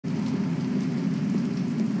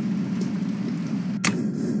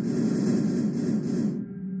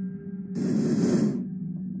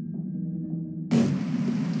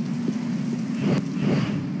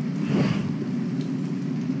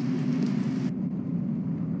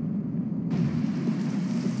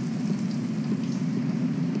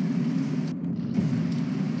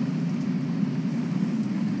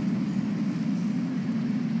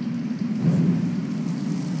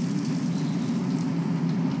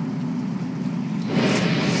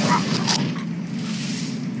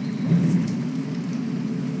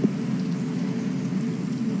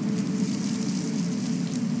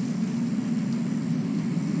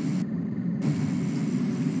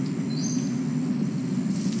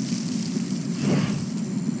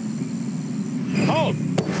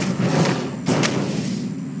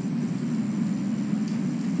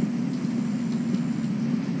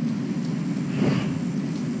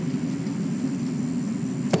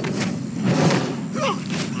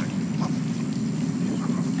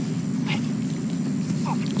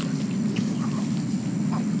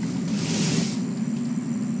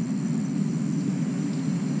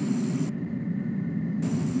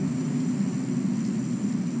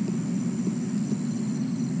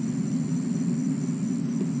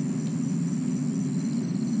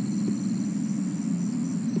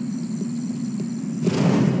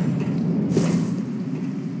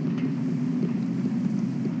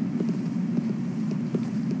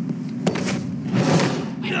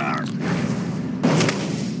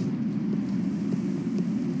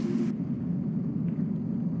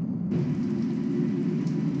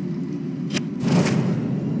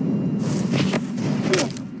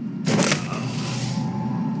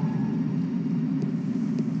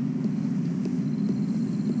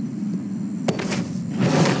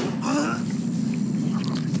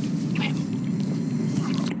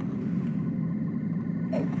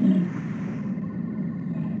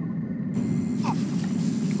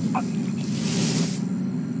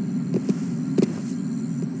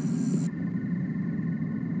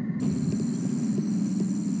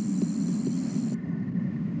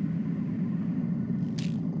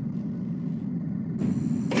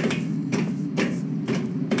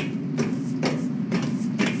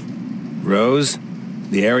Rose,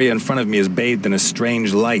 the area in front of me is bathed in a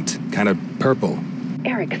strange light, kind of purple.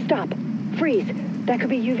 Eric, stop. Freeze. That could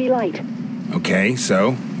be UV light. Okay,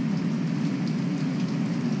 so?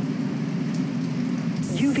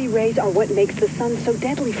 UV rays are what makes the sun so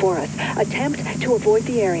deadly for us. Attempt to avoid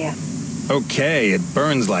the area. Okay, it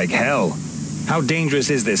burns like hell. How dangerous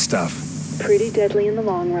is this stuff? Pretty deadly in the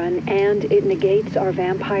long run, and it negates our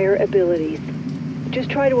vampire abilities. Just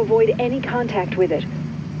try to avoid any contact with it.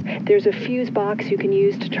 There's a fuse box you can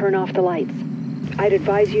use to turn off the lights. I'd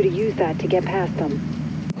advise you to use that to get past them.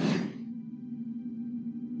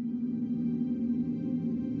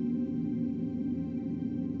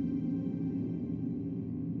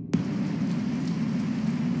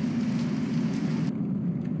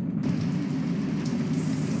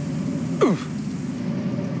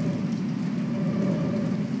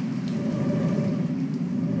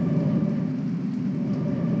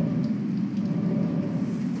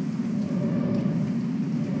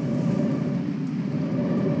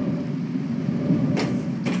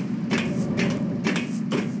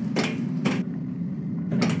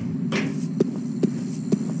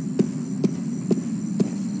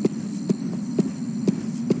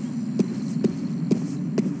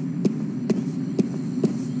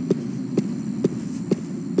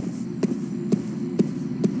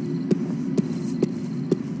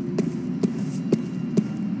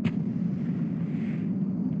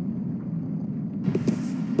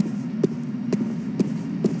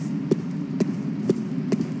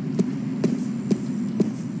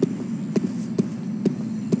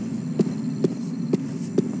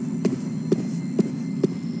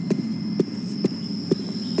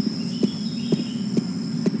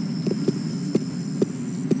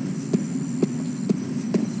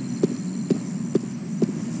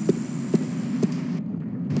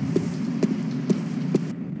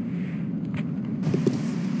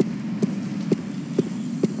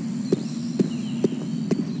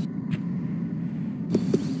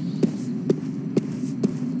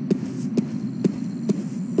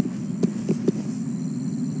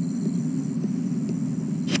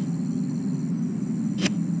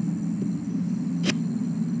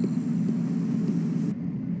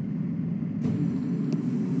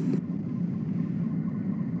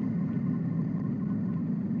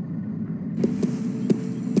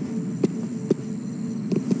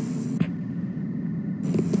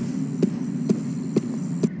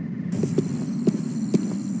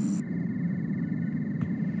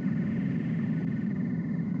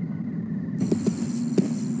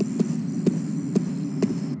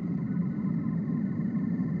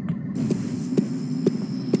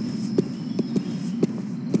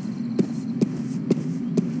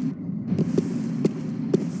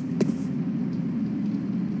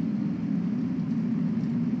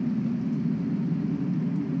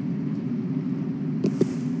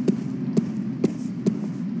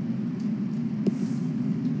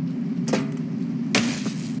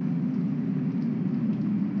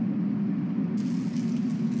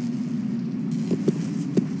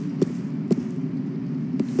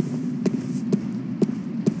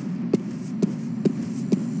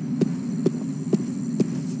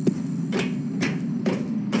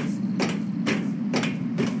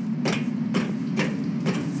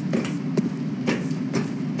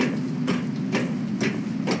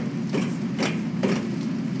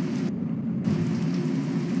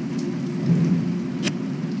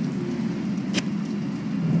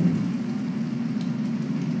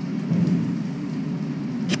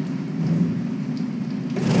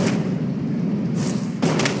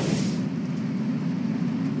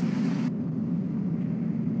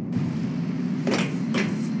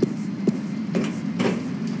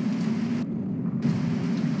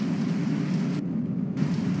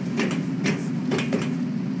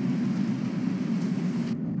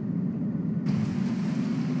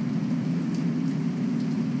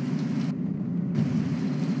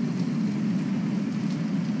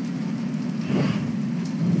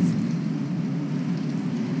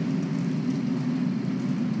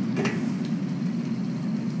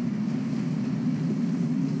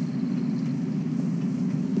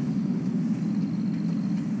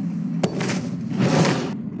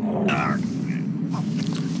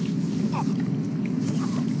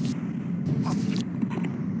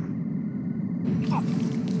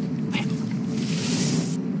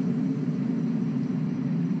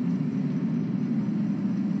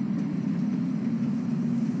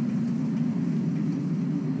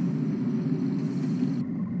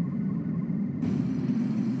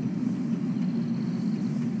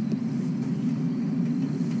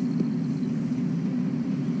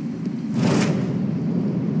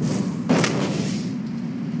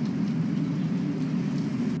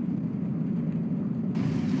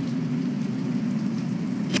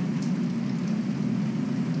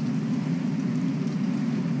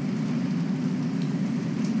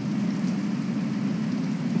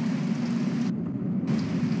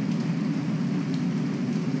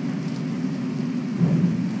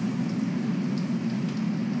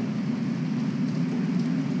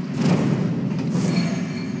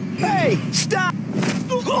 Hey, stop!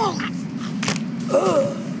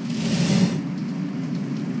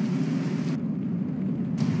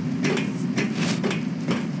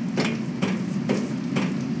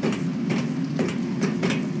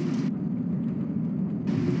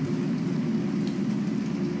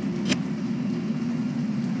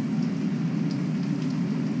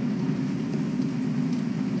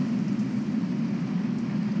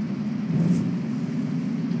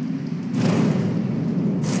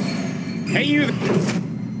 Hey, you!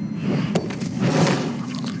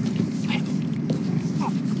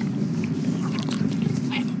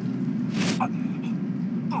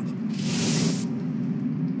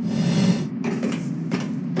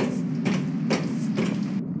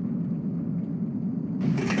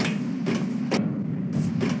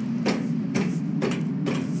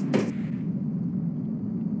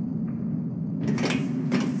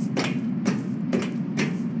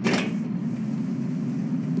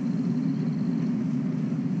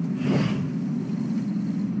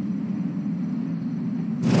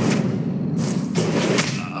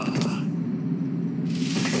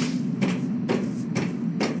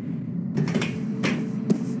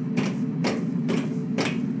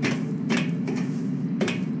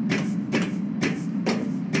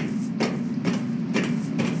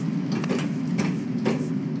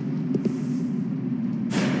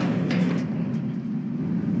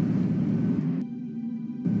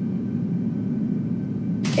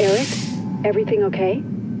 Eric, everything okay?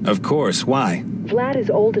 Of course, why? Vlad is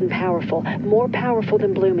old and powerful, more powerful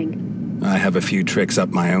than Blooming. I have a few tricks up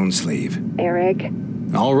my own sleeve. Eric,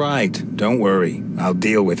 All right, don't worry. I'll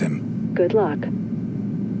deal with him. good luck.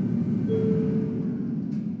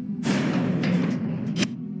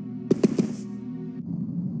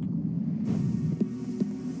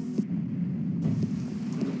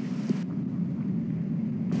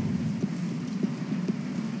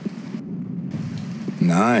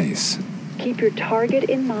 Nice. Keep your target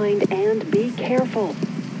in mind and be careful.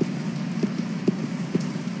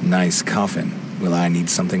 Nice coffin. Will I need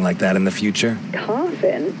something like that in the future?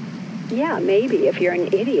 Coffin? Yeah, maybe if you're an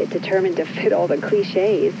idiot determined to fit all the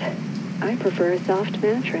cliches. I prefer a soft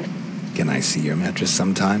mattress. Can I see your mattress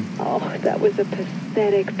sometime? Oh, that was a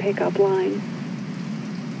pathetic pickup line.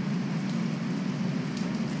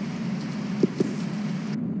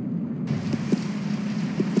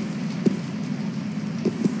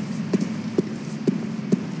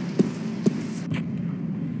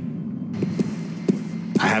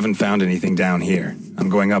 I haven't found anything down here. I'm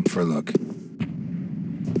going up for a look.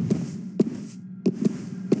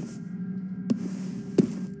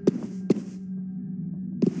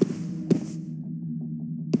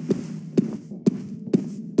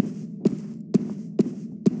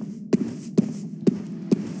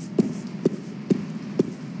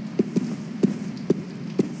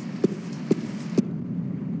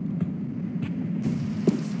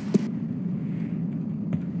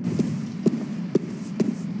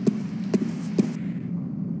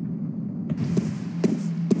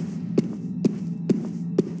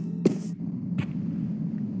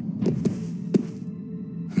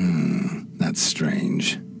 That's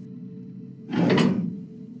strange.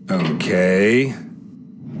 Okay.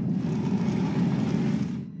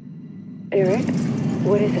 Eric,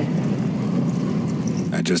 what is it?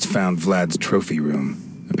 I just found Vlad's trophy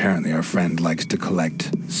room. Apparently our friend likes to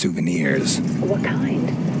collect souvenirs. What kind?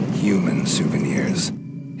 Human souvenirs.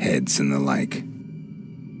 Heads and the like.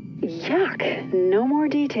 Yuck, no more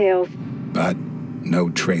details. But no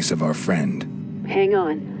trace of our friend. Hang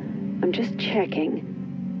on, I'm just checking.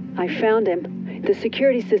 I found him. The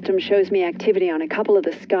security system shows me activity on a couple of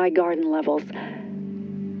the Sky Garden levels.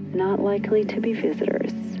 Not likely to be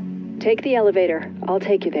visitors. Take the elevator. I'll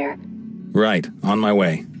take you there. Right, on my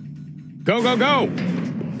way. Go, go, go!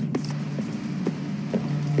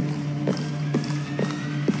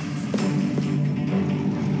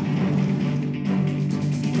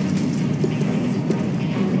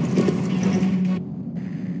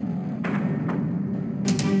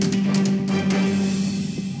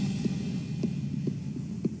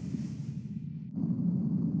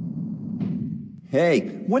 Hey,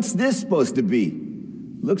 what's this supposed to be?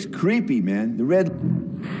 Looks creepy, man. The red...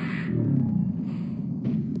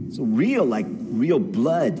 It's real, like real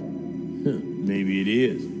blood. Maybe it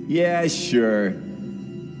is. Yeah, sure.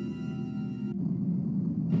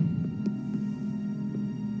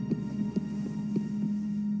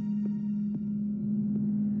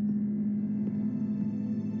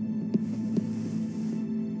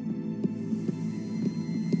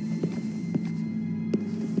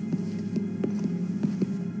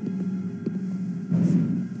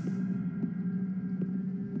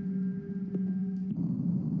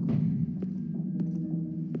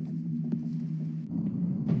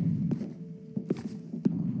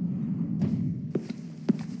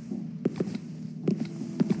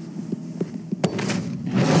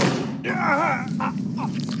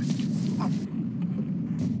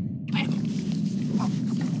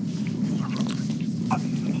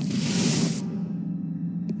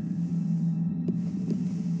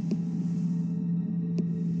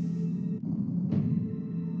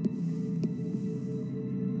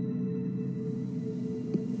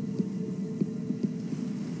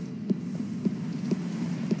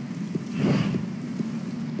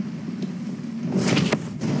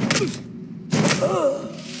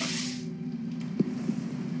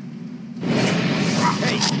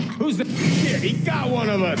 Who's the shit? He got one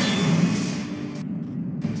of us!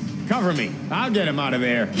 Cover me. I'll get him out of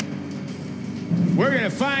there. We're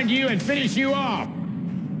gonna find you and finish you off.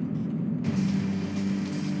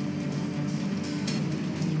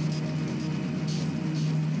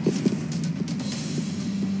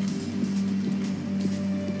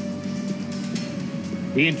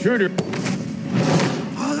 The intruder...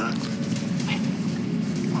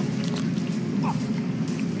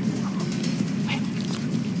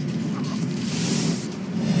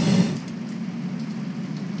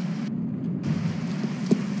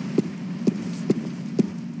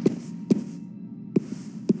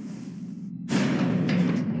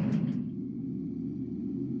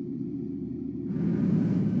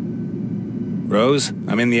 Rose,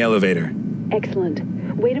 I'm in the elevator. Excellent.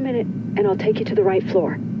 Wait a minute, and I'll take you to the right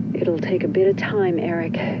floor. It'll take a bit of time,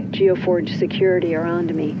 Eric. Geforce security are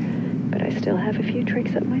onto me, but I still have a few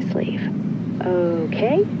tricks up my sleeve.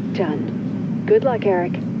 Okay, done. Good luck,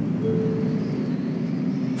 Eric.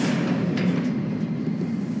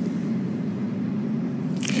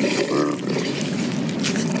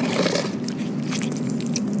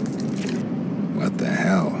 What the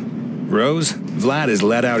hell? Rose, Vlad has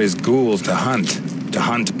let out his ghouls to hunt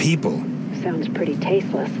people. Sounds pretty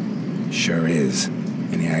tasteless. Sure is.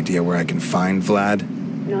 Any idea where I can find Vlad?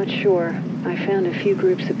 Not sure. I found a few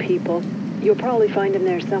groups of people. You'll probably find him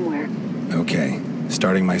there somewhere. Okay,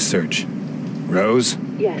 starting my search. Rose?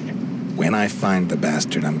 Yes. When I find the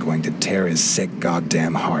bastard, I'm going to tear his sick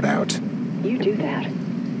goddamn heart out. You do that.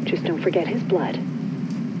 Just don't forget his blood.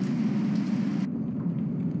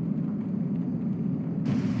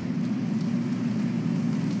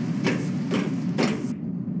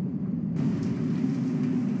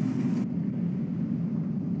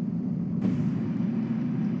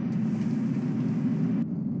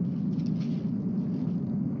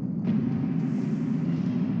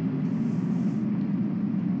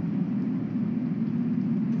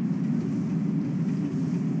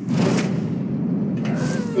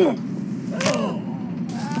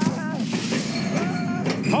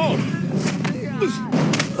 Hold!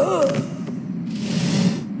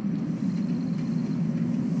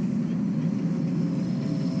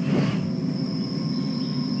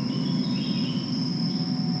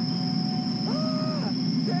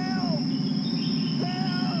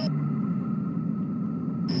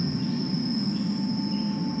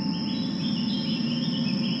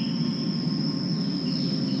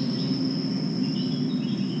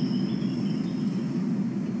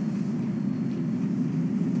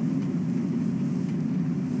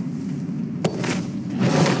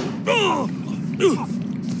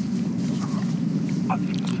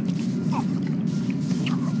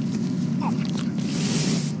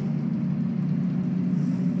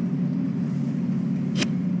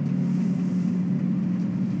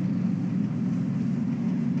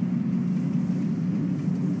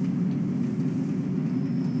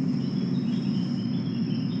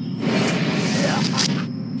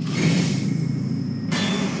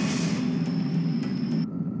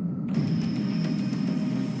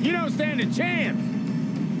 You don't stand a chance!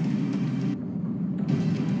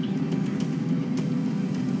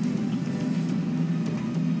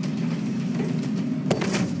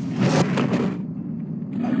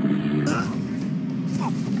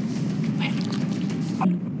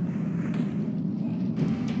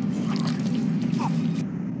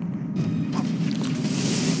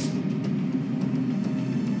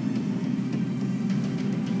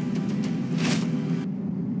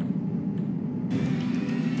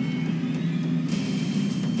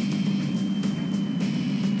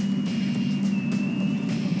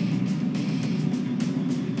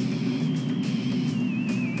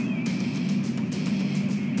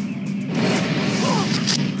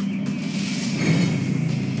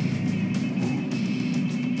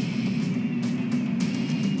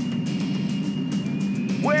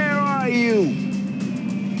 Where are you?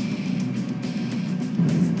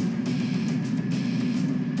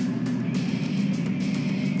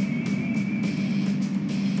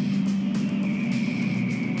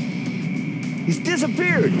 He's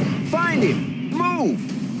disappeared. Find him. Move.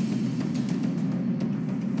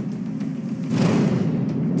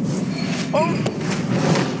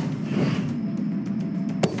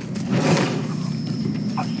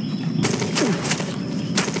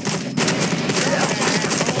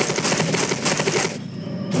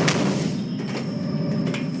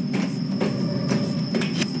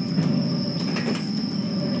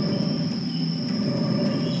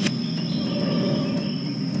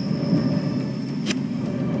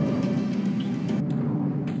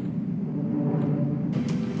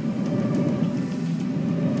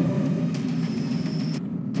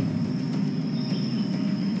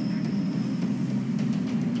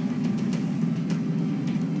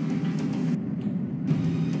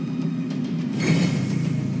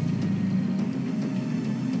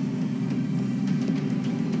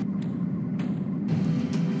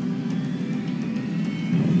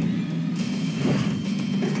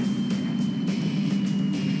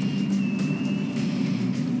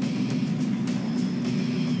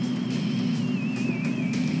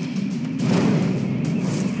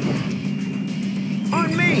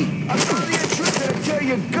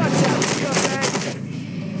 Your guts out, scumbag!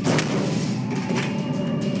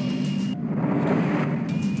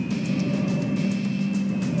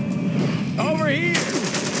 Over here!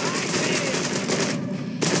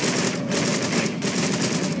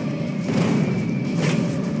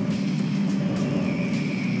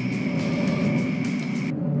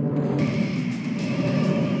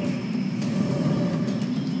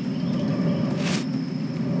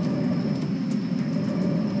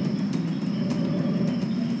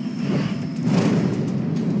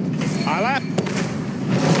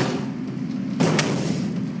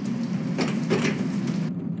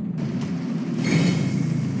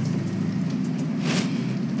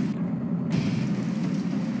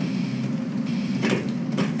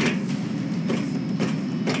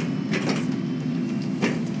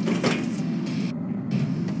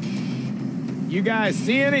 You guys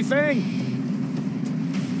see anything?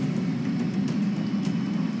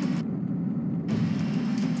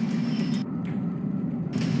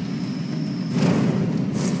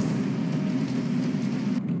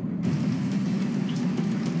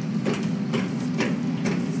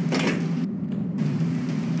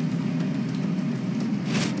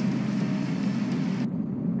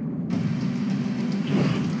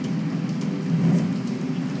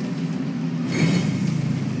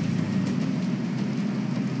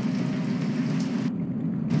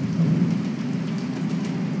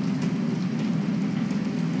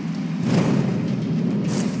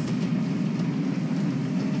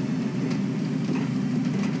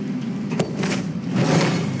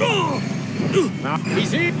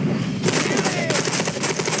 He's here.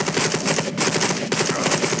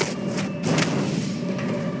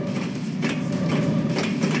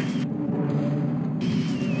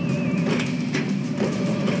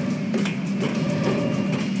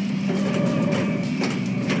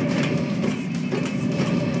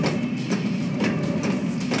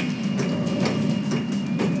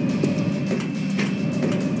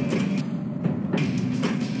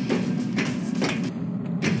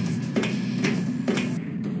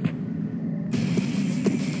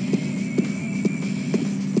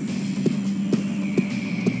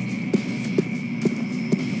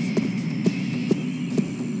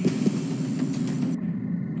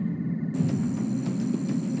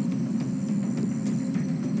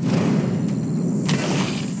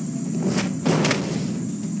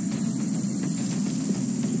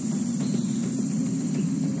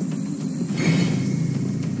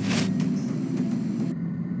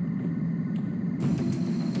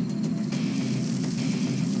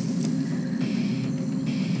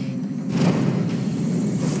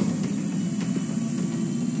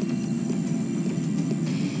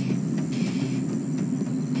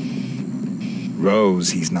 Rose,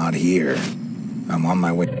 he's not here. I'm on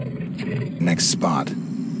my way. Next spot.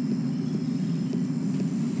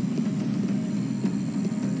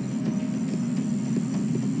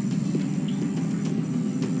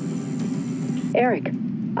 Eric,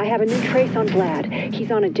 I have a new trace on Vlad. He's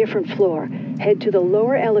on a different floor. Head to the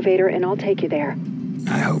lower elevator and I'll take you there.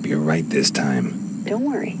 I hope you're right this time. Don't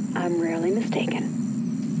worry, I'm rarely mistaken.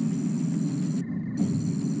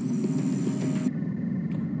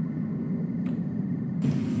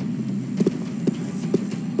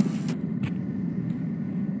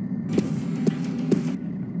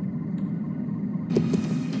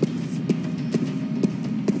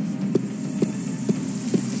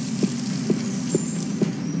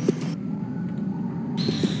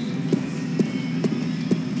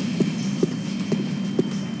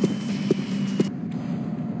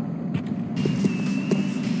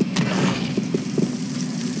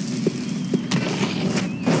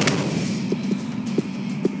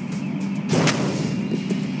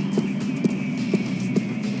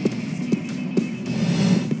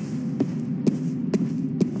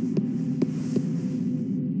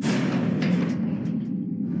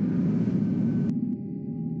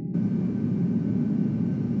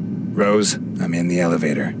 Rose, I'm in the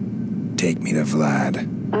elevator. Take me to Vlad.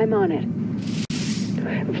 I'm on it.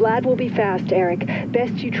 Vlad will be fast, Eric.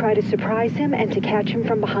 Best you try to surprise him and to catch him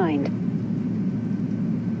from behind.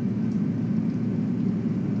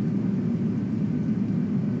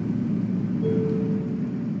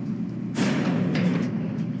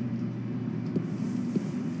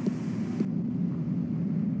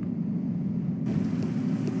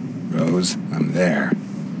 Rose, I'm there.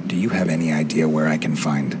 Do you have any idea where I can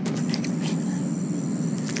find...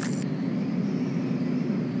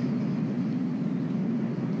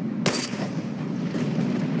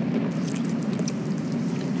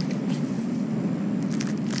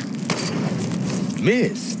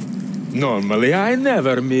 Missed? Normally I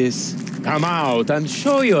never miss. Come out and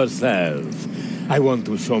show yourself. I want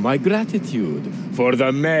to show my gratitude for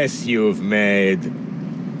the mess you've made.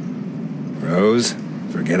 Rose,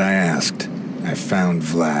 forget I asked. I found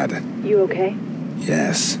Vlad. You okay?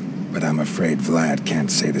 Yes, but I'm afraid Vlad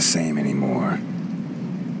can't say the same anymore.